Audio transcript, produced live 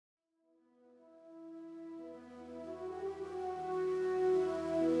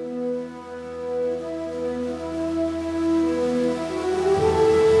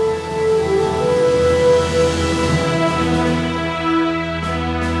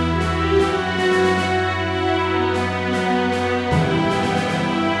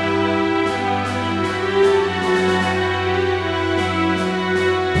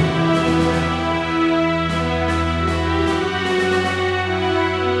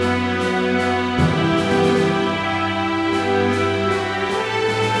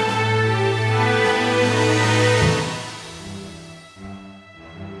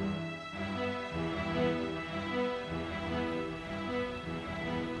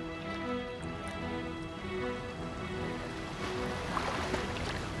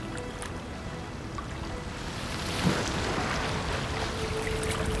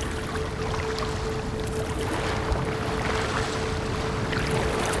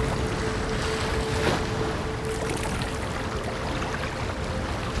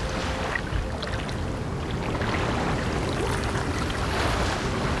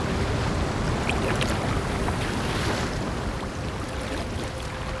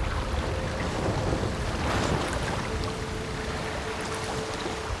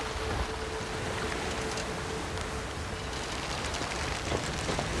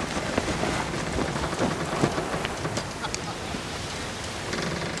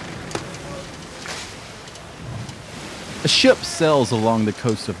A ship sails along the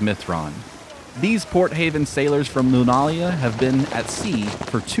coast of Mithron. These Port Haven sailors from Lunalia have been at sea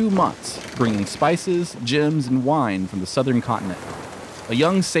for 2 months, bringing spices, gems, and wine from the southern continent. A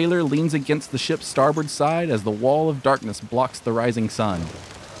young sailor leans against the ship's starboard side as the wall of darkness blocks the rising sun.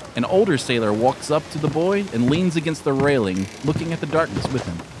 An older sailor walks up to the boy and leans against the railing, looking at the darkness with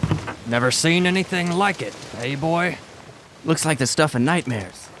him. Never seen anything like it, eh, boy? Looks like the stuff of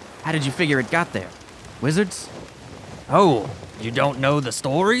nightmares. How did you figure it got there? Wizards? Oh, you don't know the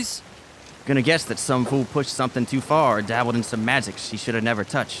stories? Gonna guess that some fool pushed something too far or dabbled in some magic she should have never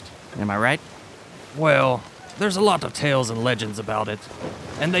touched. Am I right? Well, there's a lot of tales and legends about it,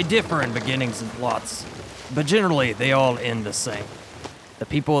 and they differ in beginnings and plots, but generally they all end the same. The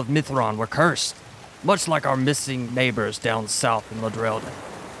people of Mithron were cursed, much like our missing neighbors down south in Ladrelda.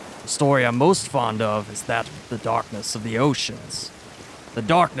 The story I'm most fond of is that of the darkness of the oceans. The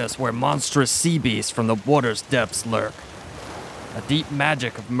darkness where monstrous sea beasts from the water's depths lurk. A deep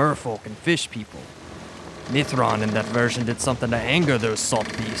magic of merfolk and fish people. Mithron in that version did something to anger those salt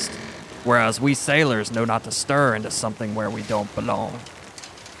beasts, whereas we sailors know not to stir into something where we don't belong.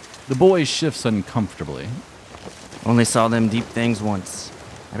 The boy shifts uncomfortably. Only saw them deep things once.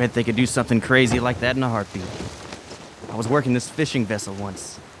 I bet they could do something crazy like that in a heartbeat. I was working this fishing vessel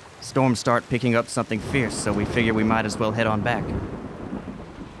once. Storms start picking up something fierce, so we figure we might as well head on back.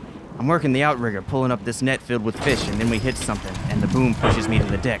 I'm working the outrigger, pulling up this net filled with fish, and then we hit something, and the boom pushes me to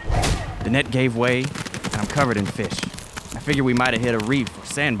the deck. The net gave way, and I'm covered in fish. I figure we might have hit a reef or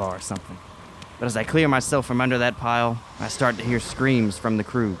sandbar or something. But as I clear myself from under that pile, I start to hear screams from the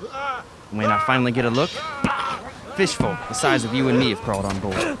crew. When I finally get a look, fishfolk the size of you and me have crawled on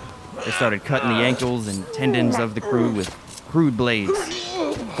board. They started cutting the ankles and tendons of the crew with crude blades,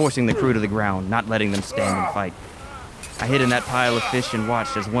 forcing the crew to the ground, not letting them stand and fight. I hid in that pile of fish and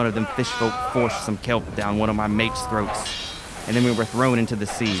watched as one of them fishfolk forced some kelp down one of my mate's throats. And then we were thrown into the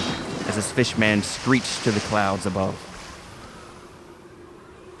sea as this fishman screeched to the clouds above.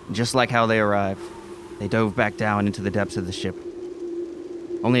 Just like how they arrived, they dove back down into the depths of the ship.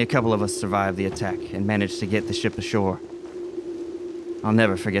 Only a couple of us survived the attack and managed to get the ship ashore. I'll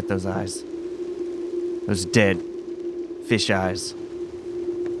never forget those eyes. Those dead fish eyes.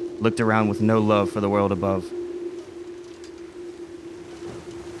 Looked around with no love for the world above.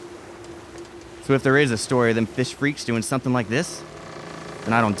 So if there is a story of them fish freaks doing something like this,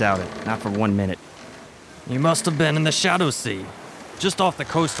 then I don't doubt it, not for 1 minute. You must have been in the Shadow Sea, just off the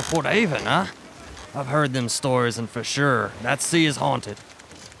coast of Port Haven, huh? I've heard them stories, and for sure, that sea is haunted.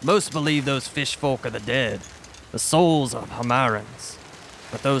 Most believe those fish folk are the dead, the souls of Hamarans.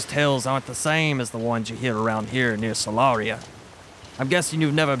 But those tales aren't the same as the ones you hear around here near Solaria. I'm guessing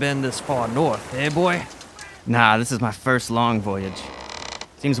you've never been this far north, eh, boy? Nah, this is my first long voyage.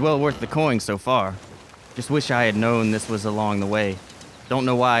 Seems well worth the coin so far. Just wish I had known this was along the way. Don't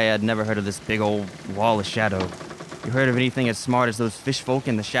know why I had never heard of this big old wall of shadow. You heard of anything as smart as those fish folk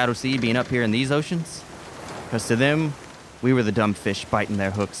in the Shadow Sea being up here in these oceans? Because to them, we were the dumb fish biting their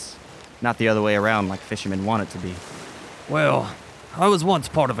hooks. Not the other way around like fishermen want it to be. Well, I was once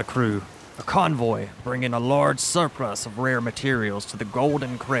part of a crew, a convoy bringing a large surplus of rare materials to the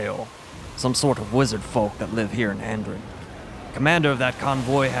Golden Krail, some sort of wizard folk that live here in Andron. Commander of that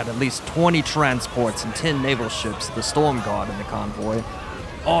convoy had at least 20 transports and 10 naval ships, the Storm Guard in the convoy,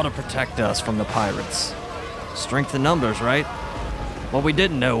 all to protect us from the pirates. Strength in numbers, right? What we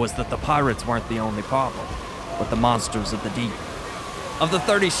didn't know was that the pirates weren't the only problem, but the monsters of the deep. Of the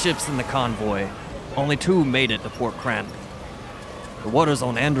 30 ships in the convoy, only 2 made it to Port Cranley. The waters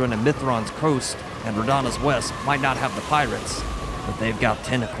on Andron and Mithron's coast and Radana's west might not have the pirates, but they've got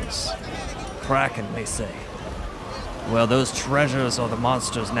tentacles. Kraken, they say. Well, those treasures are the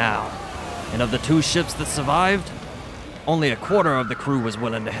monsters now. And of the 2 ships that survived, only a quarter of the crew was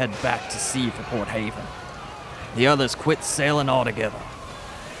willing to head back to sea for Port Haven. The others quit sailing altogether.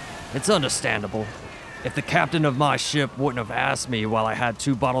 It's understandable. If the captain of my ship wouldn't have asked me while I had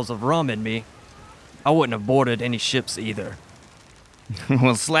 2 bottles of rum in me, I wouldn't have boarded any ships either.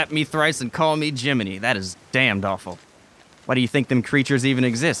 Well, slap me thrice and call me Jiminy. That is damned awful. Why do you think them creatures even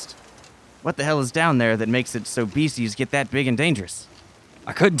exist? What the hell is down there that makes it so beasties get that big and dangerous?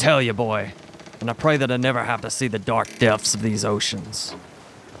 I couldn't tell you, boy, and I pray that I never have to see the dark depths of these oceans.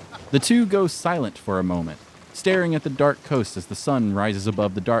 The two go silent for a moment, staring at the dark coast as the sun rises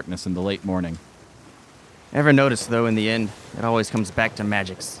above the darkness in the late morning. Ever notice, though, in the end, it always comes back to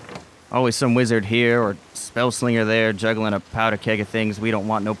magics. Always some wizard here or spell slinger there juggling a powder keg of things we don't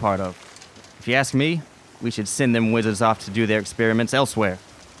want no part of. If you ask me, we should send them wizards off to do their experiments elsewhere.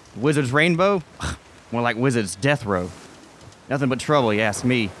 Wizard's Rainbow? More like Wizard's Death Row. Nothing but trouble, you ask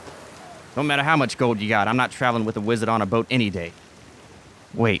me. No matter how much gold you got, I'm not traveling with a wizard on a boat any day.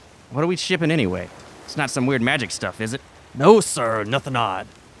 Wait, what are we shipping anyway? It's not some weird magic stuff, is it? No, sir, nothing odd.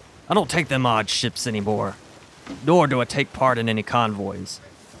 I don't take them odd ships anymore. Nor do I take part in any convoys.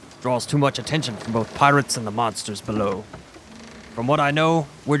 Draws too much attention from both pirates and the monsters below. From what I know,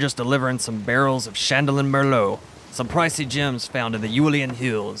 we're just delivering some barrels of Chandelier Merlot, some pricey gems found in the Julian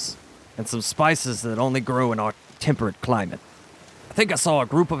Hills, and some spices that only grow in our temperate climate. I think I saw a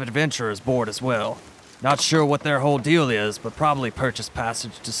group of adventurers board as well. Not sure what their whole deal is, but probably purchased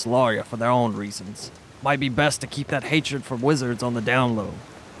passage to Solaria for their own reasons. Might be best to keep that hatred for wizards on the down low.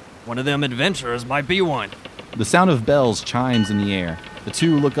 One of them adventurers might be one. The sound of bells chimes in the air. The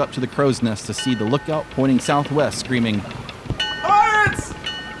two look up to the crow's nest to see the lookout pointing southwest, screaming, Pirates!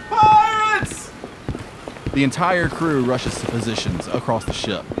 Pirates! The entire crew rushes to positions across the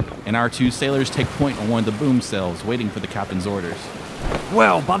ship, and our two sailors take point on one of the boom cells, waiting for the captain's orders.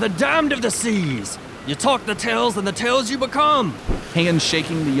 Well, by the damned of the seas! You talk the tales and the tales you become! Hands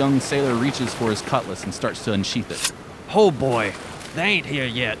shaking, the young sailor reaches for his cutlass and starts to unsheath it. Oh boy, they ain't here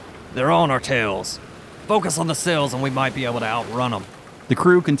yet. They're on our tails. Focus on the sails and we might be able to outrun them. The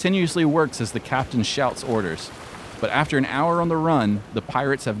crew continuously works as the captain shouts orders. But after an hour on the run, the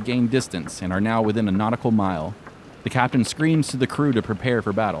pirates have gained distance and are now within a nautical mile. The captain screams to the crew to prepare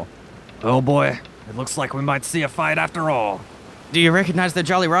for battle. Oh boy, it looks like we might see a fight after all. Do you recognize the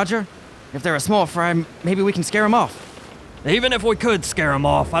Jolly Roger? If they're a small fry, maybe we can scare them off. Even if we could scare them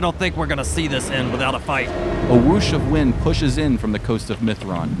off, I don't think we're gonna see this end without a fight. A whoosh of wind pushes in from the coast of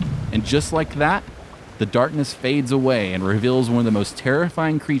Mithron, and just like that, the darkness fades away and reveals one of the most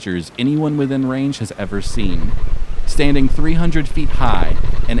terrifying creatures anyone within range has ever seen. Standing 300 feet high,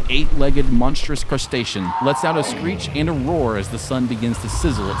 an 8-legged monstrous crustacean lets out a screech and a roar as the sun begins to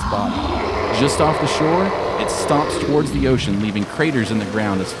sizzle its body. Just off the shore, it stomps towards the ocean, leaving craters in the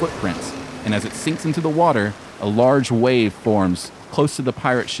ground as footprints, and as it sinks into the water, a large wave forms close to the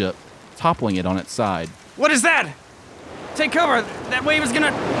pirate ship, toppling it on its side. What is that? Take cover! That wave is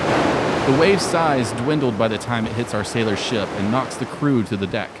gonna... The wave's size dwindled by the time it hits our sailor's ship and knocks the crew to the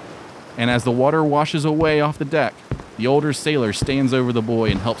deck. And as the water washes away off the deck, the older sailor stands over the boy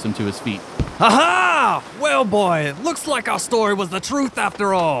and helps him to his feet. Aha! Well boy, it looks like our story was the truth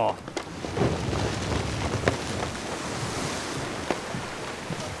after all.